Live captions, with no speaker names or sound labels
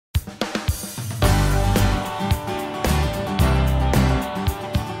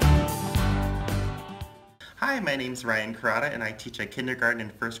Hi, my name's Ryan Kurada, and I teach a kindergarten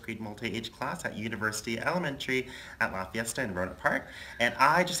and first grade multi-age class at University Elementary at La Fiesta in Rohnert Park. And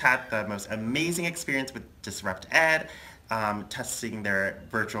I just had the most amazing experience with disruptED, testing their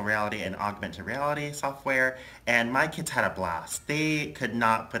virtual reality and augmented reality software, and my kids had a blast. They could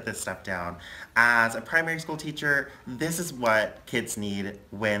not put this stuff down. As a primary school teacher, this is what kids need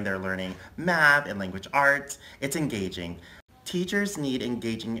when they're learning math and language arts. It's engaging. Teachers need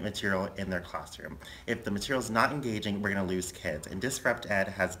engaging material in their classroom. If the material is not engaging, we're going to lose kids. And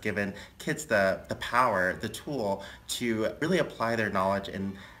disruptED has given kids the power, the tool to really apply their knowledge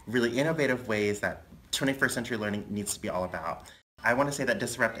in really innovative ways that 21st century learning needs to be all about. I want to say that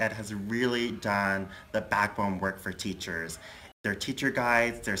disruptED has really done the backbone work for teachers. Their teacher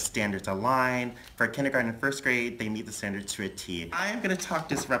guides, their standards align. For kindergarten and first grade, they meet the standards to a T. I am going to talk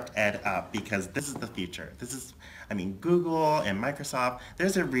disruptED up because this is the future. Google and Microsoft,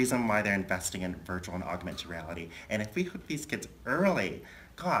 there's a reason why they're investing in virtual and augmented reality. And if we hook these kids early,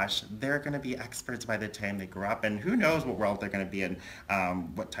 gosh, they're going to be experts by the time they grow up. And who knows what world they're going to be in,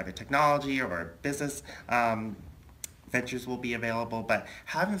 what type of technology or business ventures will be available. But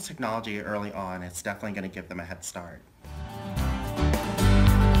having this technology early on is definitely going to give them a head start.